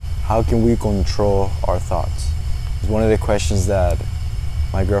how can we control our thoughts? It's one of the questions that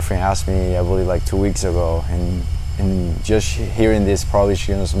my girlfriend asked me, I believe, like 2 weeks ago, and just hearing this, probably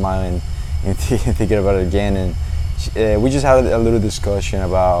she's gonna smile and thinking about it again. And we just had a little discussion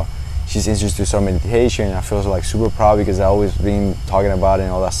about she's interested to start meditation. And I feel like super proud because I always been talking about it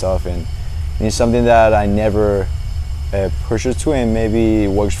and all that stuff, and it's something that I never pushed her to, and maybe it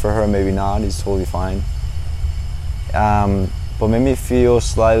works for her, maybe not. It's totally fine. But made me feel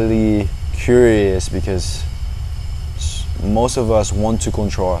slightly curious because most of us want to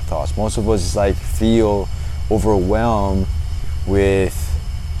control our thoughts. Most of us like feel overwhelmed with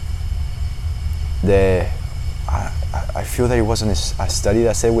I feel that it wasn't a study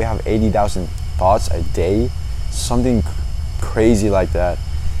that said we have 80,000 thoughts a day, something crazy like that.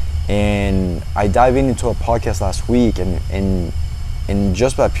 And I dived into a podcast last week, and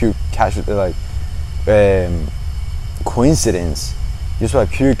just by pure coincidence,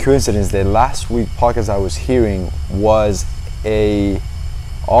 the last week podcast I was hearing was a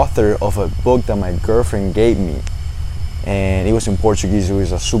author of a book that my girlfriend gave me, and it was in Portuguese. It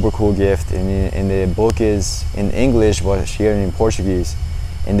was a super cool gift, and the book is in English but she heard it in Portuguese,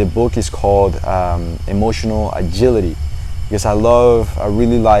 and the book is called Emotional Agility, because I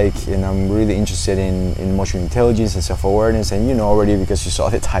really like, and I'm really interested in emotional intelligence and self-awareness, and you know already because you saw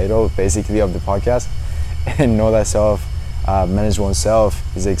the title basically of the podcast, and know that manage oneself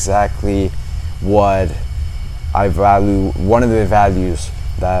is exactly what I value, one of the values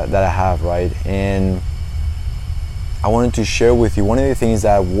that I have, right? And I wanted to share with you one of the things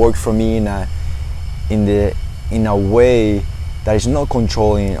that worked for me in a way that is not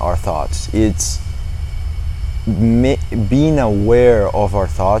controlling our thoughts. It's being aware of our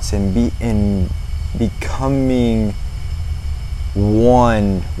thoughts and becoming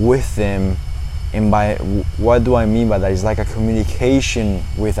one with them. And by what do I mean by that? It's like a communication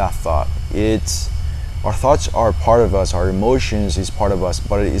with that thought. It's our thoughts are part of us, our emotions is part of us,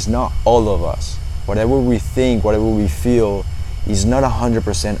 but it is not all of us. Whatever we think, whatever we feel is not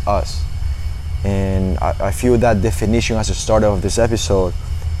 100% us. And I feel that definition as a start of this episode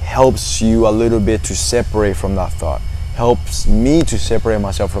helps you a little bit to separate from that thought. Helps me to separate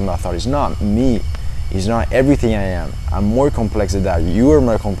myself from that thought. It's not me. It's not everything I am. I'm more complex than that. You are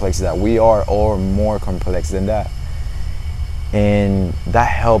more complex than that. We are all more complex than that. And that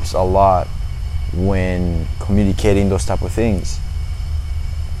helps a lot when communicating those type of things.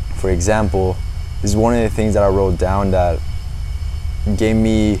 For example, this is one of the things that I wrote down that gave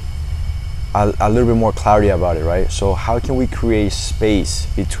me a little bit more clarity about it, right? So how can we create space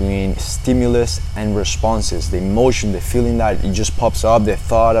between stimulus and responses? The emotion, the feeling that it just pops up, the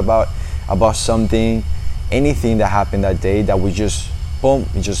thought about something, anything that happened that day that we just, boom,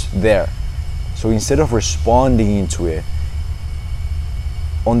 it's just there. So instead of responding into it,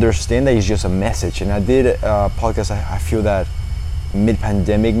 understand that it's just a message. And I did a podcast, I feel that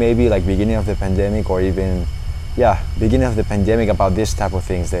mid-pandemic, maybe like beginning of the pandemic, or even beginning of the pandemic, about this type of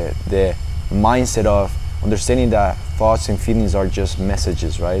things, the mindset of understanding that thoughts and feelings are just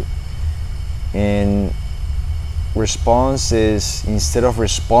messages, right? And response is, instead of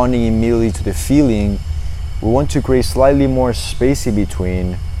responding immediately to the feeling, we want to create slightly more space in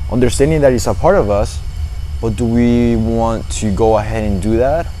between, understanding that it's a part of us, but do we want to go ahead and do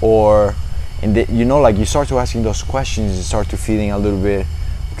that? Or, like you start to asking those questions, you start to feeling a little bit,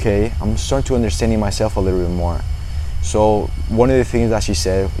 okay, I'm starting to understanding myself a little bit more. So one of the things that she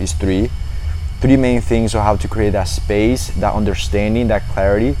said is three main things on how to create that space, that understanding, that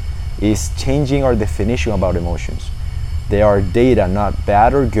clarity, is changing our definition about emotions. They are data, not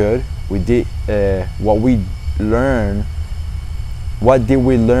bad or good. What did we learn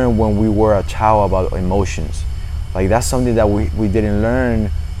when we were a child about emotions? Like, that's something that we didn't learn,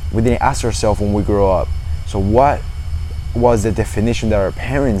 we didn't ask ourselves when we grew up. So what was the definition that our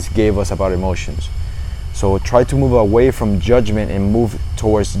parents gave us about emotions? So try to move away from judgment and move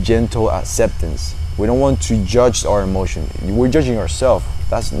towards gentle acceptance. We don't want to judge our emotion. We're judging ourselves.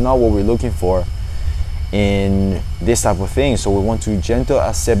 That's not what we're looking for in this type of thing. So we want to gently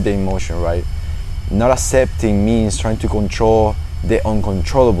accept the emotion, right? Not accepting means trying to control the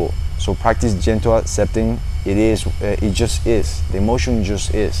uncontrollable. So practice gentle accepting. It just is. The emotion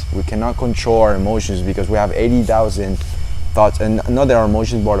just is. We cannot control our emotions because we have 80,000 thoughts, and not that our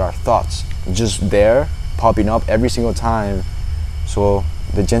emotions, but our thoughts just there, popping up every single time. So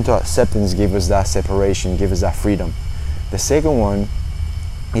the gentle acceptance gives us that separation, gives us that freedom. The second one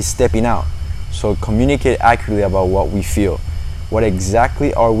is stepping out. So communicate accurately about what we feel. What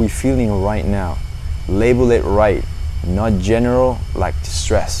exactly are we feeling right now? Label it right, not general like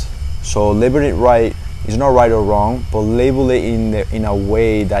stress. So label it right It's not right or wrong, but label it in a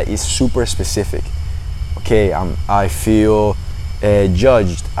way that is super specific. Okay, I feel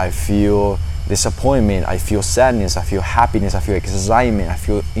judged. I feel disappointment. I feel sadness. I feel happiness. I feel excitement. I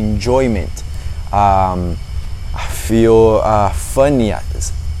feel enjoyment. I feel funny.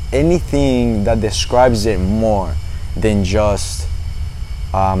 Anything that describes it more than just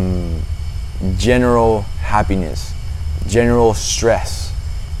general happiness, general stress.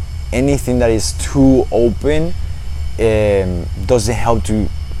 Anything that is too open doesn't help to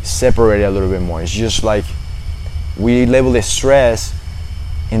separate it a little bit more. It's just like we label it stress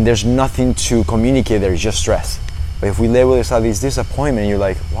and there's nothing to communicate there, it's just stress. But if we label it as this disappointment, you're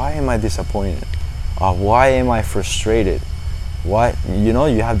like, why am I disappointed? Why am I frustrated? Why, you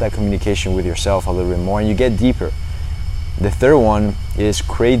have that communication with yourself a little bit more and you get deeper. The third one is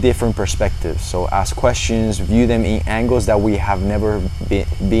create different perspectives. So ask questions, view them in angles that we have never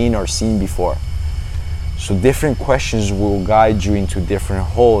been or seen before. So different questions will guide you into different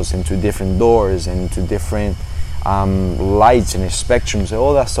holes, into different doors, into different lights and spectrums,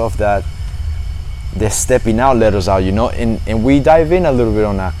 all that stuff that the stepping out let us out, and we dive in a little bit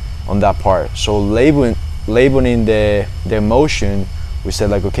on that part. So labeling the emotion, we said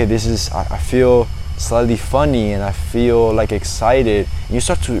like, okay, this is, I feel slightly funny and I feel like excited. You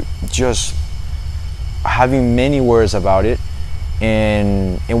start to just having many words about it,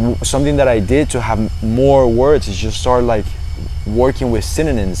 and something that I did to have more words is just start like working with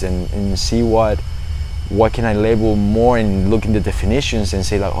synonyms and see what can I label more and look in the definitions and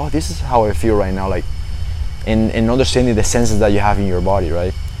say like, oh, this is how I feel right now, like, and understanding the senses that you have in your body,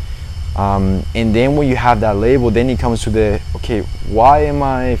 right? And then when you have that label, then it comes to the, okay, why am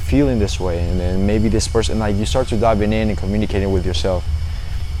I feeling this way? And then maybe this person, like, you start to dive in and communicating with yourself,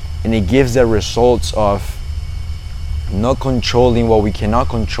 and it gives the results of not controlling what we cannot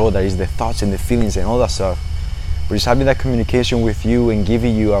control, that is the thoughts and the feelings and all that stuff, but just having that communication with you and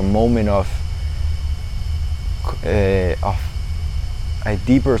giving you a moment of a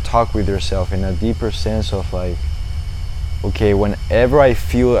deeper talk with yourself, and a deeper sense of like, okay, whenever I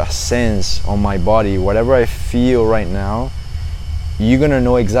feel a sense on my body, whatever I feel right now, you're gonna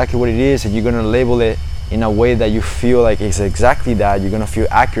know exactly what it is, and you're gonna label it in a way that you feel like it's exactly that. You're gonna feel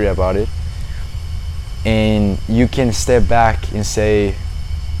accurate about it, and you can step back and say,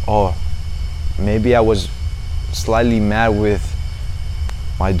 oh, maybe I was slightly mad with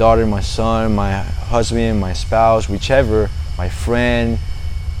my daughter, my son, my husband, my spouse, whichever, my friend,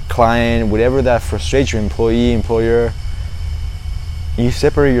 client, whatever that frustrates your employee, employer. You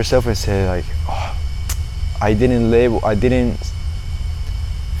separate yourself and say like, oh, I didn't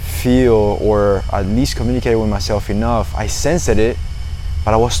feel, or at least communicate with myself enough. I sensed it,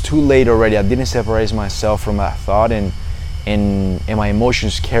 but I was too late already. I didn't separate myself from that thought, and my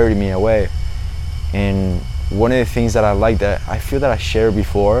emotions carried me away. And one of the things that I like, that I feel that I shared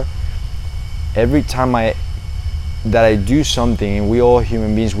before, every time that I do something, and we all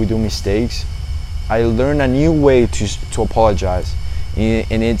human beings, we do mistakes, I learn a new way to apologize.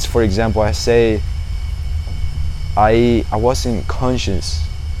 And it's, for example, I say I wasn't conscious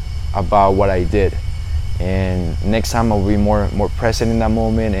about what I did, and next time I'll be more present in that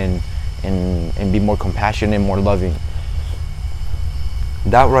moment, and be more compassionate and more loving.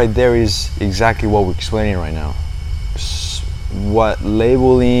 That right there is exactly what we're explaining right now. What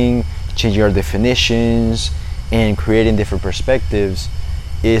labeling, changing our definitions, and creating different perspectives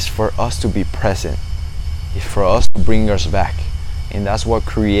is for us to be present. It's for us to bring us back. And that's what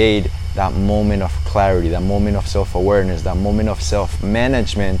create that moment of clarity, that moment of self-awareness, that moment of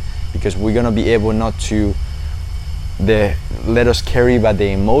self-management, because we're gonna be able not to let us carry by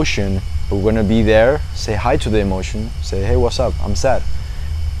the emotion, but we're gonna be there, say hi to the emotion, say, hey, what's up? I'm sad.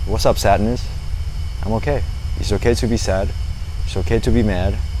 What's up, sadness? I'm okay. It's okay to be sad. It's okay to be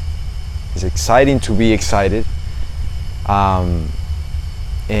mad. It's exciting to be excited. And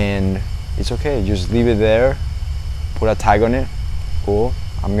it's okay. Just leave it there. Put a tag on it. Cool.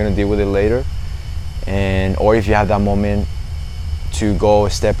 I'm gonna deal with it later. Or if you have that moment to go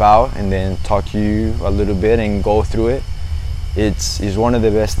step out and then talk to you a little bit and go through it, it's one of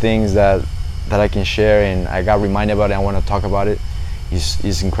the best things that I can share, and I got reminded about it. I want to talk about it.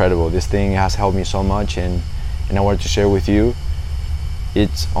 It's incredible. This thing has helped me so much, and I wanted to share with you.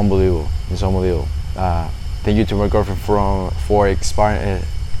 It's unbelievable. It's unbelievable. Thank you to my girlfriend for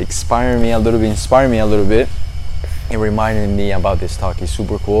inspiring me a little bit, and reminding me about this talk. It's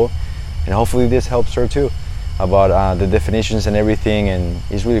super cool, and hopefully this helps her too, about the definitions and everything. And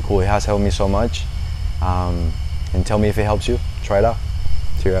it's really cool. It has helped me so much. And tell me if it helps you. Try it out.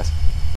 See you guys.